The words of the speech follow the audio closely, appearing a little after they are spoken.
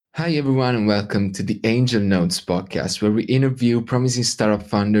Hi, everyone, and welcome to the Angel Notes podcast, where we interview promising startup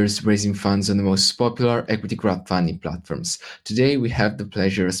founders raising funds on the most popular equity crowdfunding platforms. Today, we have the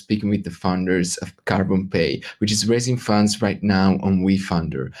pleasure of speaking with the founders of CarbonPay, which is raising funds right now on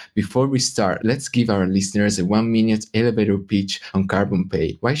WeFunder. Before we start, let's give our listeners a 1 minute elevator pitch on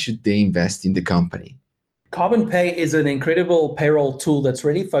CarbonPay. Why should they invest in the company? CarbonPay is an incredible payroll tool that's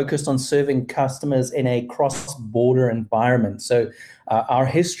really focused on serving customers in a cross-border environment. Our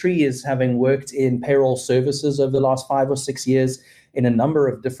history is having worked in payroll services over the last 5 or 6 years in a number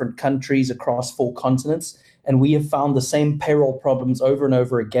of different countries across 4 continents. And we have found the same payroll problems over and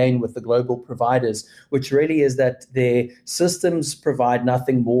over again with the global providers, which really is that their systems provide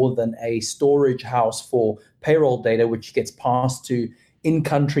nothing more than a storage house for payroll data, which gets passed to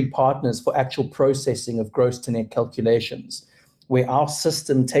in-country partners for actual processing of gross to net calculations, where our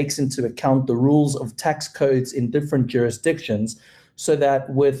system takes into account the rules of tax codes in different jurisdictions, so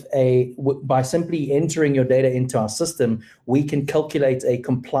that by simply entering your data into our system, we can calculate a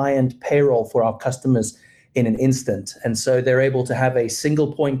compliant payroll for our customers in an instant. And so they're able to have a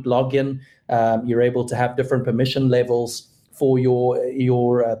single point login. You're able to have different permission levels for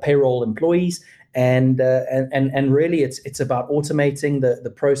your payroll employees. And really, it's about automating the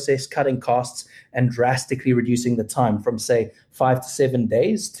process, cutting costs, and drastically reducing the time from, say, 5 to 7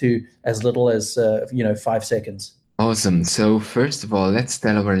 days to as little as 5 seconds. Awesome. So, first of all, let's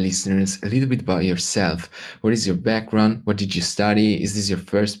tell our listeners a little bit about yourself. What is your background? What did you study? Is this your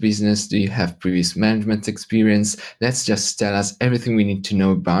first business? Do you have previous management experience? Let's just tell us everything we need to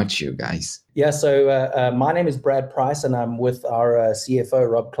know about you guys. Yeah, so my name is Brad Price, and I'm with our CFO,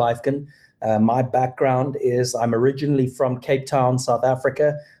 Rob Kleifken. My background is I'm originally from Cape Town, South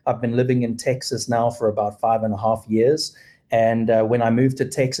Africa. I've been living in Texas now for about 5.5 years. And when I moved to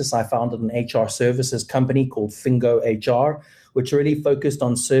Texas, I founded an HR services company called Fingo HR, which really focused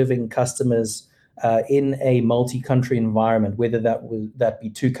on serving customers in a multi-country environment, whether that be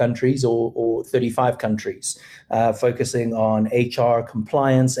 2 countries or 35 countries, focusing on HR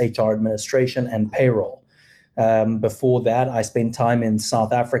compliance, HR administration, and payroll. Before that, I spent time in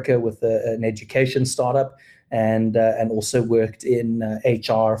South Africa with an education startup, and also worked in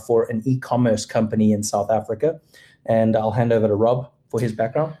HR for an e-commerce company in South Africa. And I'll hand over to Rob for his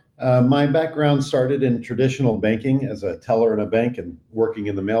background. My background started in traditional banking as a teller in a bank and working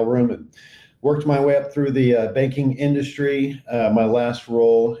in the mailroom, and worked my way up through the banking industry. My last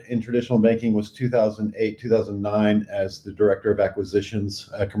role in traditional banking was 2008, 2009 as the director of acquisitions,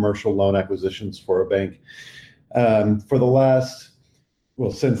 commercial loan acquisitions for a bank.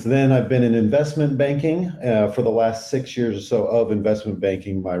 Since then, I've been in investment banking. For the last 6 years or so of investment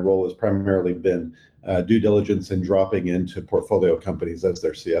banking, my role has primarily been due diligence and dropping into portfolio companies as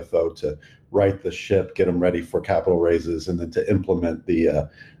their CFO to right the ship, get them ready for capital raises, and then to implement the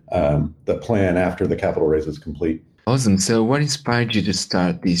plan after the capital raise is complete. Awesome. So what inspired you to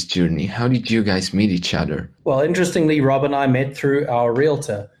start this journey? How did you guys meet each other? Well, interestingly, Rob and I met through our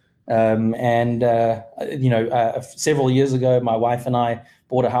realtor. Several years ago, my wife and I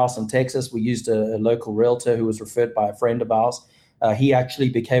bought a house in Texas. We used a local realtor who was referred by a friend of ours. He actually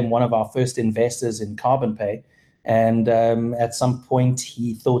became one of our first investors in CarbonPay. And at some point,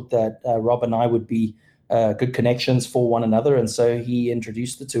 he thought that Rob and I would be good connections for one another. And so he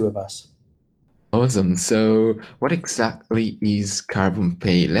introduced the two of us. Awesome. So what exactly is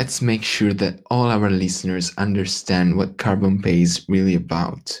CarbonPay? Let's make sure that all our listeners understand what CarbonPay is really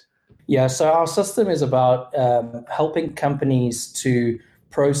about. Yeah, so our system is about helping companies to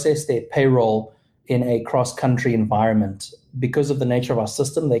process their payroll in a cross-country environment. Because of the nature of our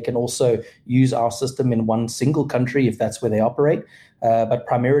system, they can also use our system in one single country if that's where they operate. But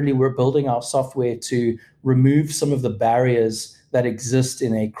primarily, we're building our software to remove some of the barriers that exist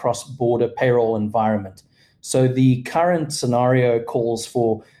in a cross-border payroll environment. So the current scenario calls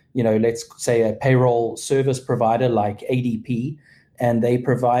for, let's say a payroll service provider like ADP, and they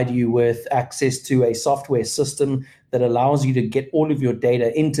provide you with access to a software system that allows you to get all of your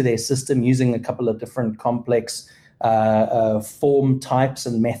data into their system using a couple of different complex form types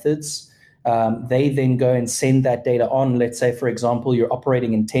and methods. They then go and send that data on. Let's say, for example, you're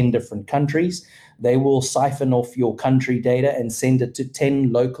operating in 10 different countries. They will siphon off your country data and send it to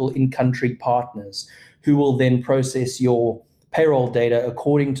 10 local in-country partners who will then process your payroll data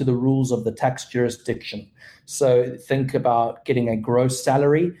according to the rules of the tax jurisdiction. So think about getting a gross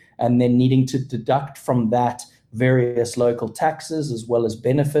salary and then needing to deduct from that various local taxes as well as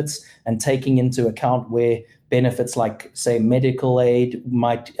benefits, and taking into account where benefits like, say, medical aid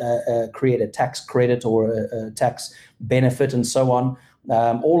might create a tax credit or a tax benefit and so on.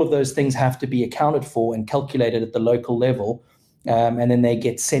 All of those things have to be accounted for and calculated at the local level. and then they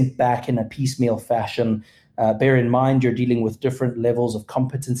get sent back in a piecemeal fashion. Bear in mind, you're dealing with different levels of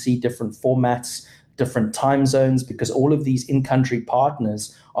competency, different formats, different time zones, because all of these in-country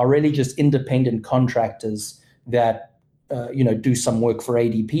partners are really just independent contractors that do some work for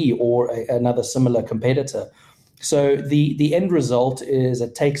ADP or another similar competitor. So the end result is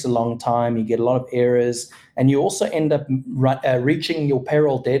it takes a long time, you get a lot of errors, and you also end up reaching your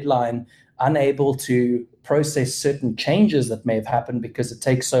payroll deadline unable to process certain changes that may have happened because it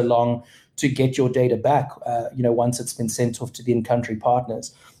takes so long to get your data back, once it's been sent off to the in-country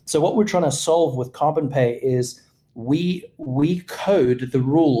partners. So what we're trying to solve with CarbonPay is we code the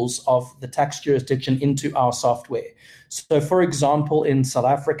rules of the tax jurisdiction into our software. So for example, in South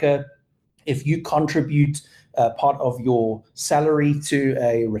Africa, if you contribute part of your salary to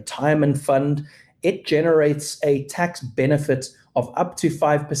a retirement fund, it generates a tax benefit of up to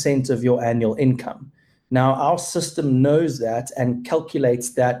 5% of your annual income. Now, our system knows that and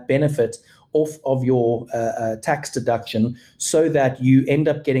calculates that benefit off of your tax deduction so that you end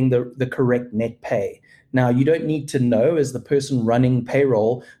up getting the correct net pay. Now, you don't need to know as the person running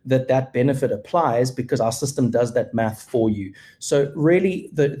payroll that benefit applies because our system does that math for you. So really,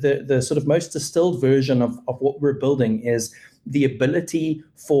 the sort of most distilled version of what we're building is the ability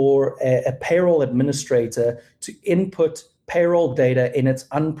for a payroll administrator to input payroll data in its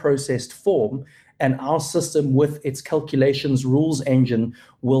unprocessed form, and our system with its calculations rules engine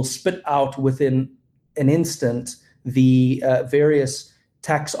will spit out within an instant the various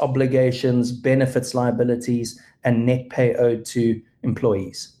tax obligations, benefits, liabilities, and net pay owed to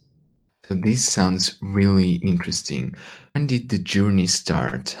employees. So this sounds really interesting. When did the journey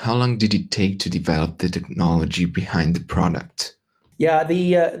start? How long did it take to develop the technology behind the product? Yeah,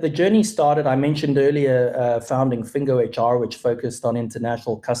 the journey started, I mentioned earlier, founding Fingo HR, which focused on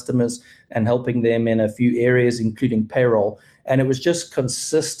international customers and helping them in a few areas, including payroll. And it was just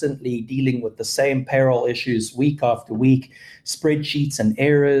consistently dealing with the same payroll issues week after week, spreadsheets and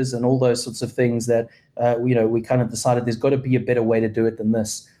errors and all those sorts of things that, we kind of decided there's got to be a better way to do it than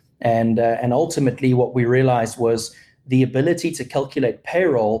this. And ultimately what we realized was the ability to calculate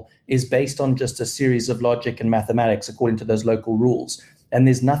payroll is based on just a series of logic and mathematics according to those local rules. And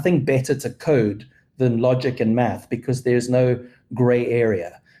there's nothing better to code than logic and math because there's no gray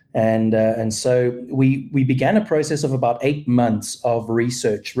area. And so we began a process of about 8 months of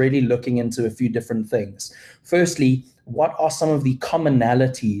research, really looking into a few different things. Firstly, what are some of the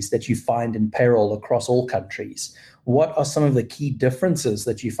commonalities that you find in payroll across all countries? What are some of the key differences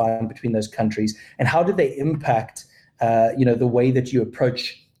that you find between those countries? And how do they impact the way that you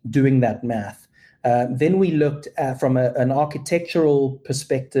approach doing that math? Then we looked at, from an architectural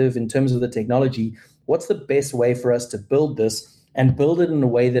perspective in terms of the technology, what's the best way for us to build this and build it in a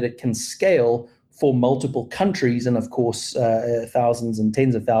way that it can scale for multiple countries and, of course, thousands and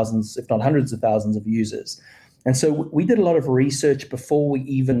tens of thousands, if not hundreds of thousands of users. And so we did a lot of research before we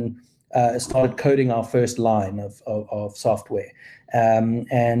even started coding our first line of software.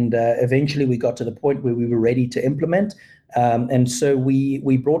 Eventually we got to the point where we were ready to implement. And so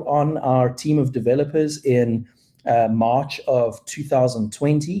we brought on our team of developers in March of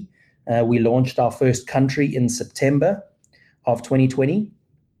 2020. We launched our first country in September of 2020.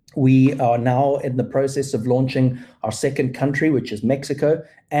 We are now in the process of launching our second country, which is Mexico,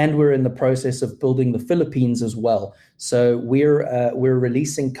 and we're in the process of building the Philippines as well. So we're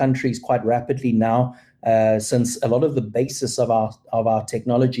releasing countries quite rapidly now, since a lot of the basis of our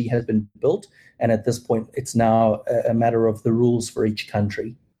technology has been built, and at this point, it's now a matter of the rules for each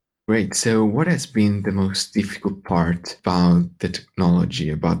country. Great. So what has been the most difficult part about the technology,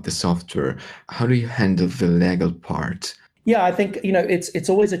 about the software? How do you handle the legal part? Yeah, I think, it's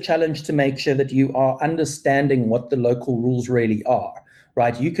always a challenge to make sure that you are understanding what the local rules really are,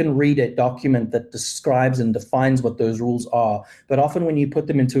 right? You can read a document that describes and defines what those rules are, but often when you put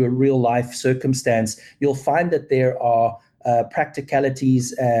them into a real life circumstance, you'll find that there are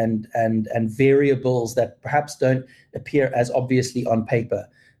practicalities and variables that perhaps don't appear as obviously on paper.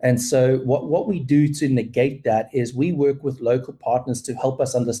 And so what we do to negate that is we work with local partners to help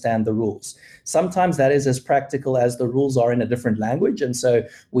us understand the rules. Sometimes that is as practical as the rules are in a different language. And so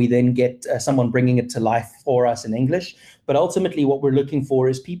we then get someone bringing it to life for us in English. But ultimately, what we're looking for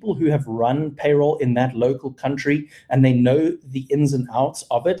is people who have run payroll in that local country and they know the ins and outs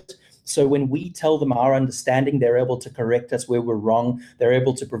of it. So when we tell them our understanding, they're able to correct us where we're wrong. They're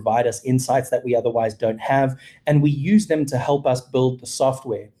able to provide us insights that we otherwise don't have. And we use them to help us build the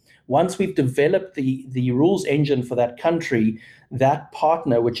software. Once we've developed the rules engine for that country, that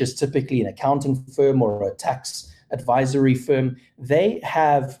partner, which is typically an accounting firm or a tax advisory firm, they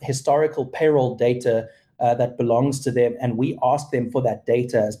have historical payroll data that belongs to them, and we ask them for that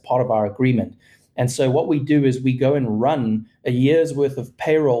data as part of our agreement. And so what we do is we go and run a year's worth of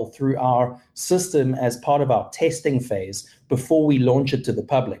payroll through our system as part of our testing phase before we launch it to the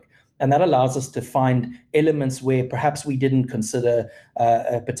public. And that allows us to find elements where perhaps we didn't consider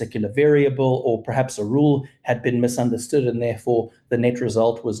a particular variable, or perhaps a rule had been misunderstood and therefore the net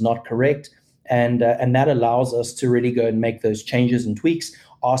result was not correct. And that allows us to really go and make those changes and tweaks,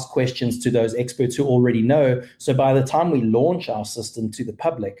 ask questions to those experts who already know. So by the time we launch our system to the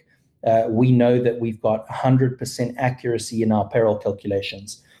public, we know that we've got 100% accuracy in our payroll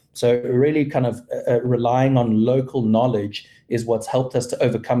calculations. So really kind of relying on local knowledge is what's helped us to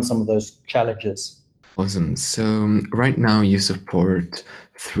overcome some of those challenges. Awesome. So right now you support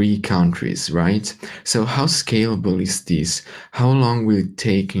 3 countries, right? So how scalable is this? How long will it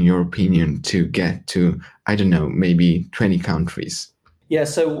take, in your opinion, to get to, I don't know, maybe 20 countries? Yeah,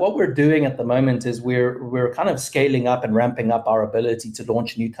 so what we're doing at the moment is we're kind of scaling up and ramping up our ability to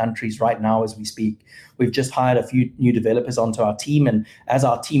launch new countries right now as we speak. We've just hired a few new developers onto our team, and as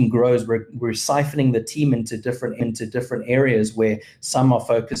our team grows, we're siphoning the team into different areas where some are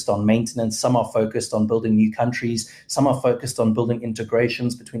focused on maintenance, some are focused on building new countries, some are focused on building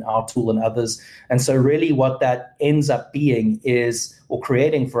integrations between our tool and others. And so really what that ends up being is, or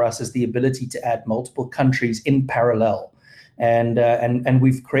creating for us, is the ability to add multiple countries in parallel. And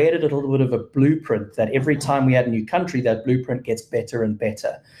we've created a little bit of a blueprint that every time we add a new country, that blueprint gets better and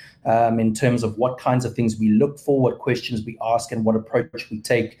better in terms of what kinds of things we look for, what questions we ask, and what approach we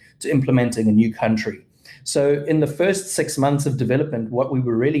take to implementing a new country. So in the first 6 months of development, what we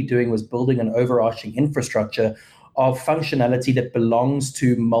were really doing was building an overarching infrastructure of functionality that belongs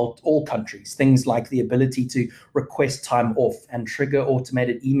to all countries. Things like the ability to request time off and trigger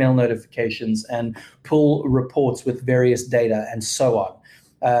automated email notifications and pull reports with various data and so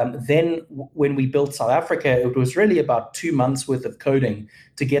on. Then when we built South Africa, it was really about 2 months worth of coding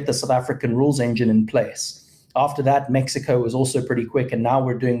to get the South African rules engine in place. After that, Mexico was also pretty quick, and now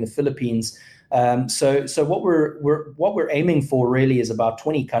we're doing the Philippines. So what we're aiming for really is about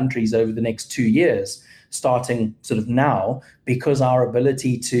 20 countries over the next 2 years, starting sort of now, because our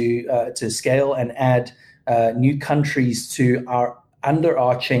ability to scale and add new countries to our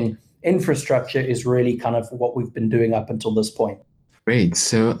underarching infrastructure is really kind of what we've been doing up until this point. Great.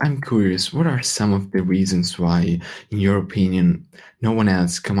 So I'm curious, what are some of the reasons why, in your opinion, no one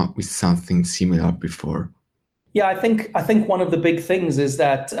else come up with something similar before? Yeah, I think one of the big things is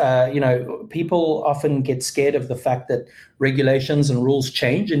that people often get scared of the fact that regulations and rules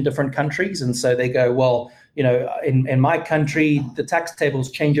change in different countries, and so they go, well, in my country the tax tables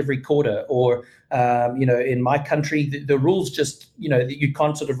change every quarter, or in my country the rules just you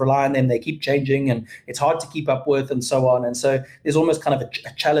can't sort of rely on them; they keep changing, and it's hard to keep up with, and so on. And so there's almost kind of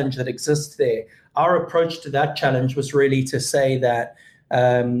a challenge that exists there. Our approach to that challenge was really to say that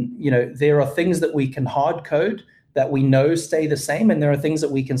there are things that we can hard code that we know stay the same, and there are things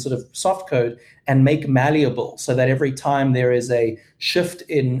that we can sort of soft code and make malleable, so that every time there is a shift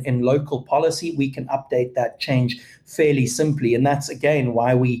in local policy, we can update that change fairly simply. And that's, again,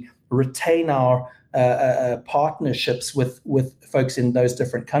 why we retain our partnerships with folks in those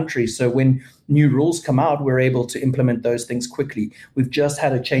different countries. So when new rules come out, we're able to implement those things quickly. We've just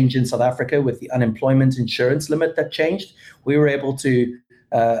had a change in South Africa with the unemployment insurance limit that changed. We were able to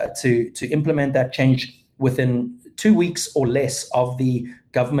implement that change within 2 weeks or less of the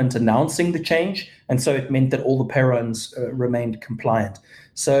government announcing the change, and so it meant that all the payrons remained compliant.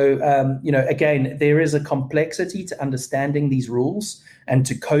 So again, there is a complexity to understanding these rules and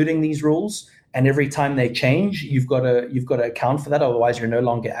to coding these rules, and every time they change, you've got to account for that, otherwise you're no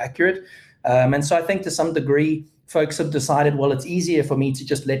longer accurate. And so I think to some degree, folks have decided, well, it's easier for me to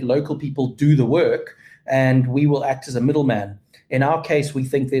just let local people do the work, and we will act as a middleman. In our case, we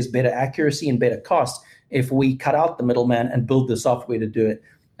think there's better accuracy and better cost if we cut out the middleman and build the software to do it.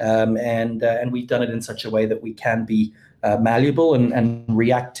 And we've done it in such a way that we can be malleable and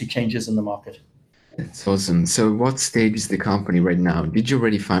react to changes in the market. That's awesome. So what stage is the company right now? Did you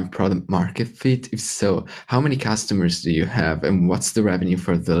already find product market fit? If so, how many customers do you have, and what's the revenue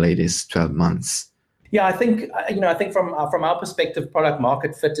for the latest 12 months? Yeah, I think from our perspective, product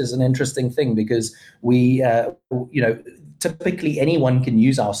market fit is an interesting thing, because we typically anyone can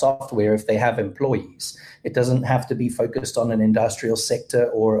use our software if they have employees. It doesn't have to be focused on an industrial sector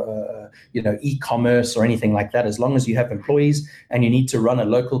or e-commerce or anything like that. As long as you have employees and you need to run a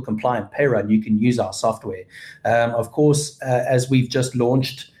local compliant pay run, you can use our software. Of course, as we've just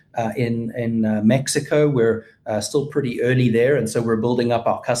launched in Mexico. We're still pretty early there, and so we're building up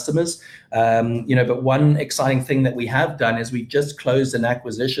our customers. But one exciting thing that we have done is we just closed an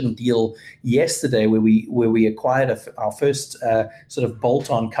acquisition deal yesterday where we acquired our first sort of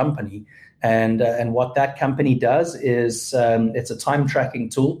bolt-on company. And what that company does is it's a time tracking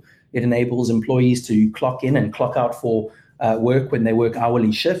tool. It enables employees to clock in and clock out for work when they work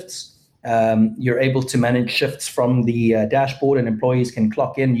hourly shifts. You're able to manage shifts from the dashboard, and employees can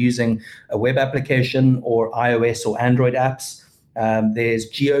clock in using a web application or iOS or Android apps.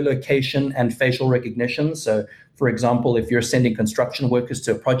 There's geolocation and facial recognition. So, for example, if you're sending construction workers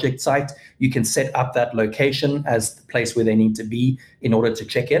to a project site, you can set up that location as the place where they need to be in order to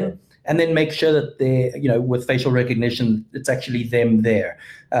check in. And then make sure that they're, with facial recognition, it's actually them there.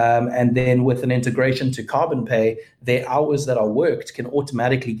 And then with an integration to CarbonPay, their hours that are worked can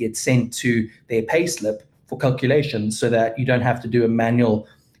automatically get sent to their payslip for calculation so that you don't have to do a manual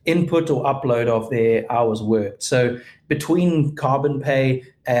input or upload of their hours worked. So between CarbonPay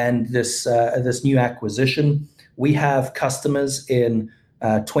and this new acquisition, we have customers in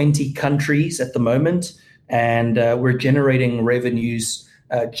 20 countries at the moment, and we're generating revenues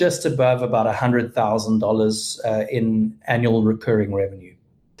just above about $100,000 in annual recurring revenue.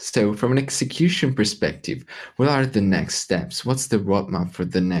 So from an execution perspective, what are the next steps? What's the roadmap for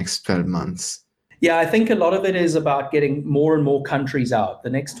the next 12 months? Yeah, I think a lot of it is about getting more and more countries out. The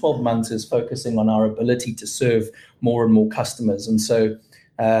next 12 months is focusing on our ability to serve more and more customers. And so,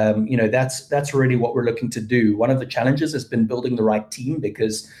 that's really what we're looking to do. One of the challenges has been building the right team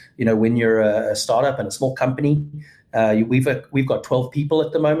because, when you're a startup and a small company, we've got 12 people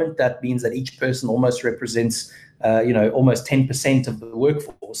at the moment. That means that each person almost represents, almost 10% of the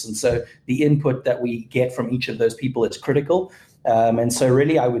workforce. And so the input that we get from each of those people is critical. And so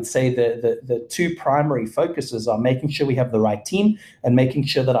really, I would say the two primary focuses are making sure we have the right team and making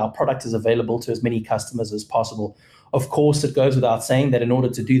sure that our product is available to as many customers as possible. Of course, it goes without saying that in order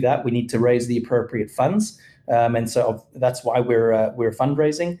to do that, we need to raise the appropriate funds. And so that's why we're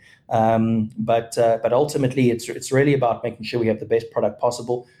fundraising. But ultimately, it's really about making sure we have the best product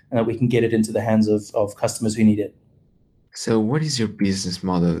possible and that we can get it into the hands of customers who need it. So what is your business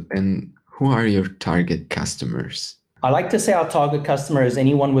model and who are your target customers? I like to say our target customer is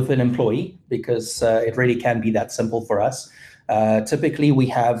anyone with an employee because it really can be that simple for us. Typically, we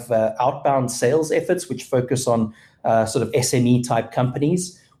have outbound sales efforts which focus on sort of SME type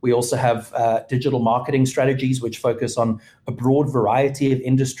companies. We also have digital marketing strategies which focus on a broad variety of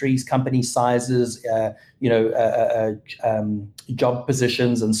industries, company sizes, job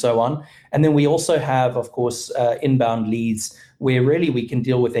positions, and so on. And then we also have, of course, inbound leads where really we can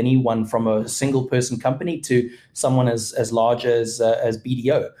deal with anyone from a single person company to someone as large as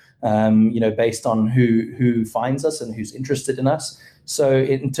BDO, based on who finds us and who's interested in us. So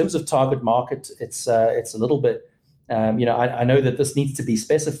in terms of target market, it's a little bit. I know that this needs to be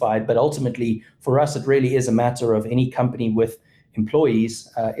specified, but ultimately for us, it really is a matter of any company with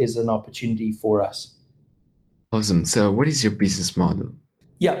employees is an opportunity for us. Awesome. So what is your business model?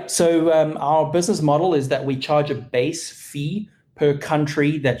 Yeah, so our business model is that we charge a base fee per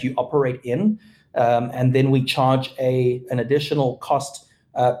country that you operate in, and then we charge an additional cost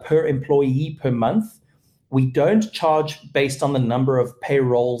per employee per month. We don't charge based on the number of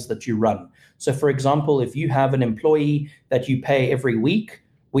payrolls that you run. So for example, if you have an employee that you pay every week,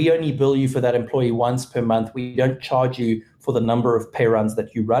 we only bill you for that employee once per month. We don't charge you for the number of pay runs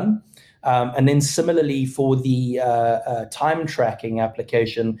that you run. And then similarly for the time tracking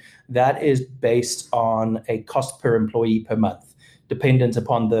application, that is based on a cost per employee per month, dependent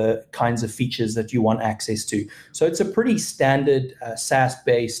upon the kinds of features that you want access to. So it's a pretty standard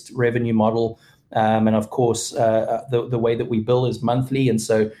SaaS-based revenue model. And of course, the way that we bill is monthly. And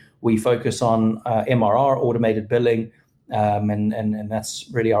so we focus on MRR, automated billing, and that's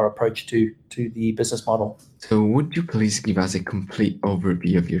really our approach to the business model. So would you please give us a complete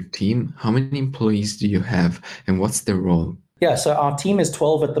overview of your team? How many employees do you have and what's their role? Yeah, so our team is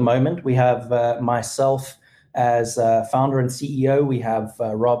 12 at the moment. We have myself as founder and CEO. We have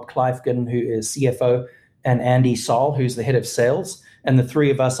Rob Kleifgen, who is CFO, and Andy Saul, who's the head of sales. And the three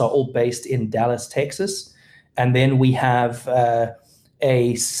of us are all based in Dallas, Texas. And then we have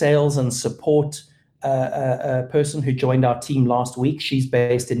a sales and support person who joined our team last week. She's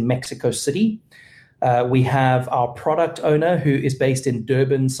based in Mexico City. We have our product owner who is based in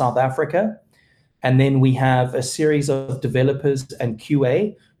Durban, South Africa. And then we have a series of developers and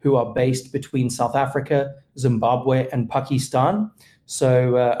QA who are based between South Africa, Zimbabwe, and Pakistan.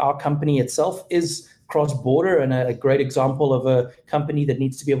 So our company itself is cross-border and a great example of a company that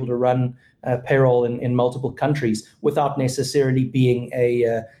needs to be able to run payroll in multiple countries without necessarily being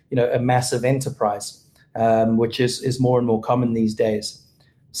a massive enterprise, which is more and more common these days.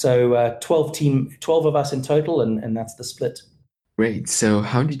 So 12 of us in total, and that's the split. Great. So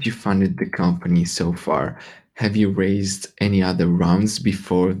how did you fund the company so far? Have you raised any other rounds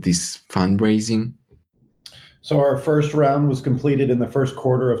before this fundraising? So our first round was completed in the first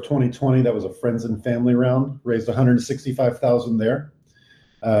quarter of 2020. That was a friends and family round, raised 165,000 there.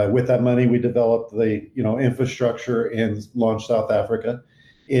 With that money, we developed the infrastructure and launched South Africa.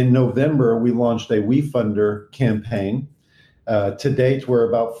 In November, we launched a WeFunder campaign. To date, we're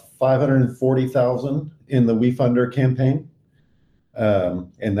about 540,000 in the WeFunder campaign,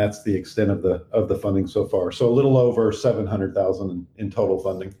 and that's the extent of the funding so far. So a little over 700,000 in total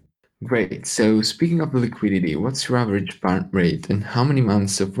funding. Great. So speaking of liquidity, what's your average burn rate, and how many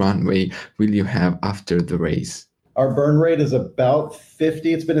months of runway will you have after the raise? Our burn rate is about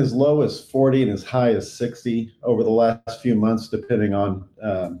 50. It's been as low as 40 and as high as 60 over the last few months, depending on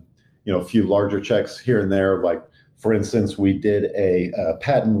a few larger checks here and there. Like, for instance, we did a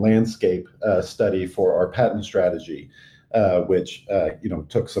patent landscape study for our patent strategy, which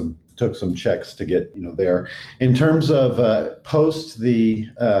took some checks to get there. In terms of post the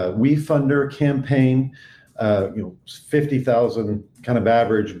WeFunder campaign, 50,000 kind of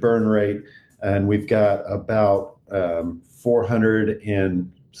average burn rate, and we've got about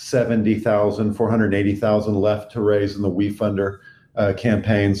 470,000, 480,000 left to raise in the WeFunder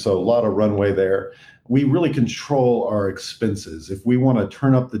campaign. So a lot of runway there. We really control our expenses. If we want to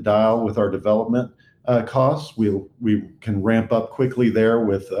turn up the dial with our development costs, we can ramp up quickly there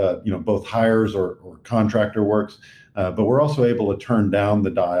with both hires or contractor works, but we're also able to turn down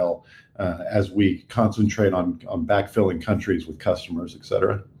the dial as we concentrate on backfilling countries with customers, et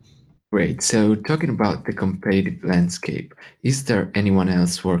cetera. Great. So talking about the competitive landscape, is there anyone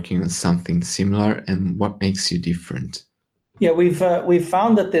else working on something similar, and what makes you different? Yeah, we've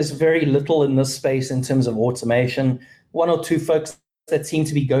found that there's very little in this space in terms of automation. One or two folks that seem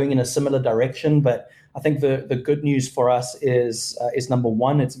to be going in a similar direction, but I think the good news for us is number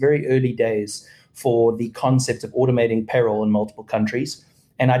one, it's very early days for the concept of automating payroll in multiple countries.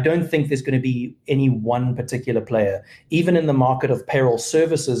 And I don't think there's going to be any one particular player. Even in the market of payroll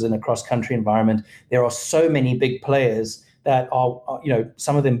services in a cross-country environment, there are so many big players that are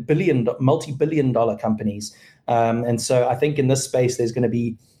some of them multi-billion-dollar companies. And so I think in this space, there's going to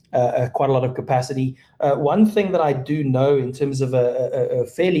be quite a lot of capacity. One thing that I do know in terms of a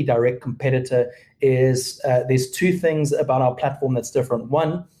fairly direct competitor is there's two things about our platform that's different.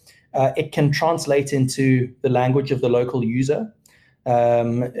 One, it can translate into the language of the local user.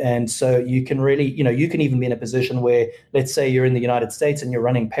 And so you can really, you can even be in a position where, let's say you're in the United States and you're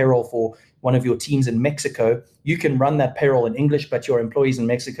running payroll for one of your teams in Mexico. You can run that payroll in English, but your employees in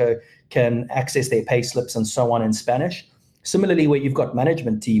Mexico can access their pay slips and so on in Spanish. Similarly, where you've got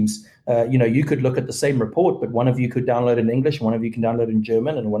management teams, you could look at the same report, but one of you could download in English, one of you can download in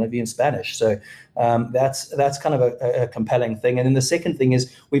German, and one of you in Spanish. So that's kind of a compelling thing. And then the second thing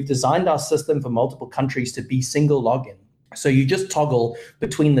is we've designed our system for multiple countries to be single login. So you just toggle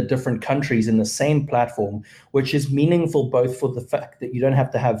between the different countries in the same platform, which is meaningful both for the fact that you don't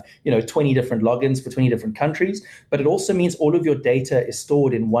have to have 20 different logins for 20 different countries, but it also means all of your data is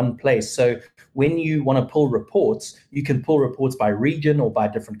stored in one place. So when you want to pull reports, you can pull reports by region or by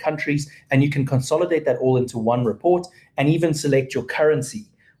different countries, and you can consolidate that all into one report and even select your currency.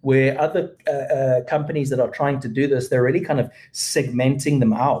 Where other companies that are trying to do this, they're really kind of segmenting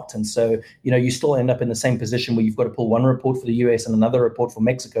them out. And so, you still end up in the same position where you've got to pull one report for the US and another report for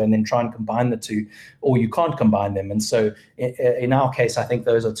Mexico and then try and combine the two, or you can't combine them. And so in our case, I think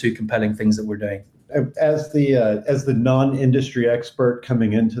those are two compelling things that we're doing. As the non-industry expert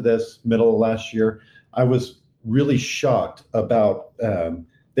coming into this middle of last year, I was really shocked about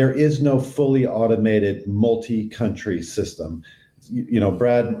there is no fully automated multi-country system.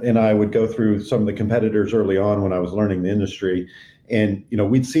 Brad and I would go through some of the competitors early on when I was learning the industry, and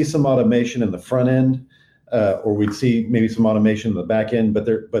we'd see some automation in the front end, or we'd see maybe some automation in the back end, but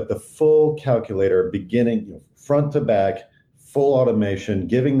the full calculator, beginning front to back, full automation,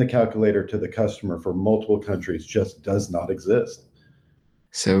 giving the calculator to the customer for multiple countries just does not exist.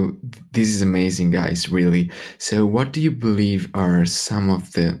 So this is amazing, guys, really. So what do you believe are some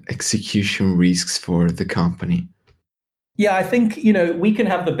of the execution risks for the company? Yeah, I think, we can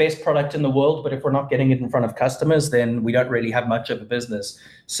have the best product in the world, but if we're not getting it in front of customers, then we don't really have much of a business.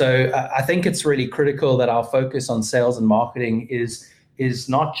 So I think it's really critical that our focus on sales and marketing is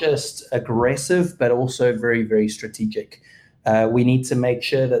not just aggressive, but also very, very strategic. We need to make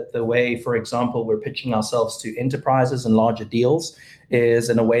sure that the way, for example, we're pitching ourselves to enterprises and larger deals is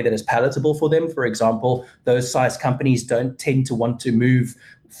in a way that is palatable for them. For example, those size companies don't tend to want to move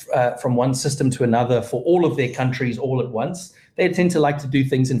from one system to another for all of their countries all at once. They tend to like to do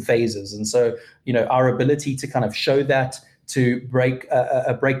things in phases. And so, our ability to kind of show that, to break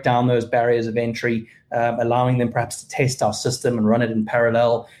down those barriers of entry, allowing them perhaps to test our system and run it in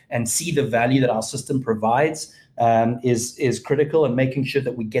parallel and see the value that our system provides is critical, and making sure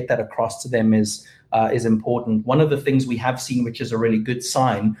that we get that across to them is important. One of the things we have seen, which is a really good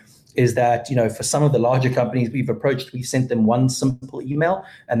sign, is that, for some of the larger companies we've approached, we've sent them one simple email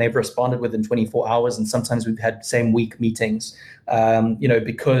and they've responded within 24 hours. And sometimes we've had same week meetings,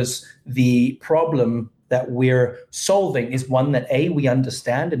 because the problem that we're solving is one that A, we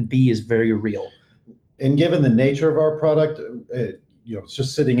understand, and B, is very real. And given the nature of our product, it's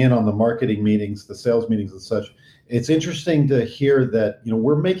just sitting in on the marketing meetings, the sales meetings and such, it's interesting to hear that,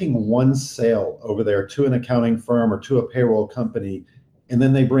 we're making one sale over there to an accounting firm or to a payroll company, and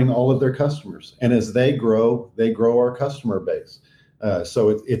then they bring all of their customers. And as they grow our customer base.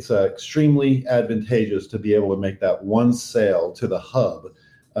 So it's extremely advantageous to be able to make that one sale to the hub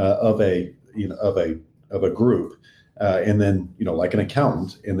of a group, and then, like an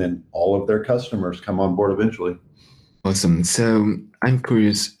accountant, and then all of their customers come on board eventually. Awesome. So I'm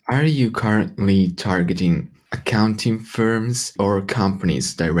curious, are you currently targeting accounting firms or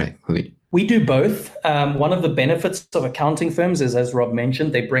companies directly? We do both. One of the benefits of accounting firms is, as Rob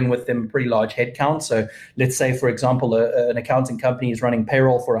mentioned, they bring with them a pretty large headcount. So let's say, for example, an accounting company is running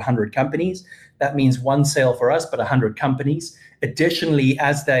payroll for 100 companies. That means one sale for us, but 100 companies. Additionally,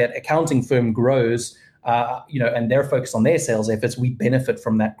 as that accounting firm grows, and they're focused on their sales efforts, we benefit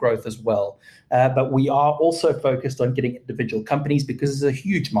from that growth as well. But we are also focused on getting individual companies, because there's a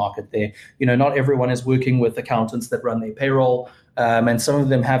huge market there. Not everyone is working with accountants that run their payroll, and some of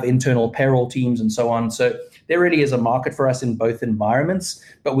them have internal payroll teams and so on. So there really is a market for us in both environments,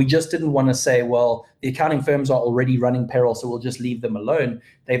 but we just didn't want to say, well, the accounting firms are already running payroll, so we'll just leave them alone.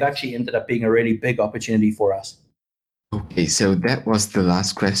 They've actually ended up being a really big opportunity for us. Okay, so that was the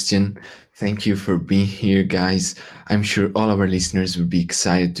last question. Thank you for being here, guys. I'm sure all our listeners will be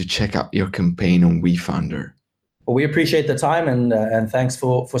excited to check out your campaign on WeFunder. Well, we appreciate the time, and thanks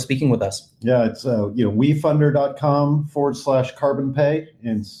for speaking with us. Yeah, it's wefunder.com/carbonpay.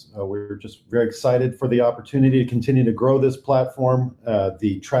 And we're just very excited for the opportunity to continue to grow this platform.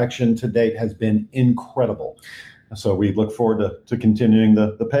 The traction to date has been incredible. So we look forward to continuing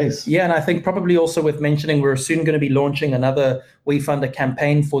the pace. Yeah, and I think probably also worth mentioning, we're soon going to be launching another WeFunder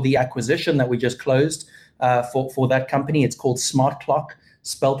campaign for the acquisition that we just closed for that company. It's called Smart Clock,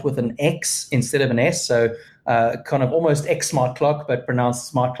 spelt with an X instead of an S. So kind of almost X Smart Clock, but pronounced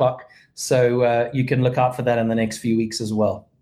Smart Clock. So you can look out for that in the next few weeks as well.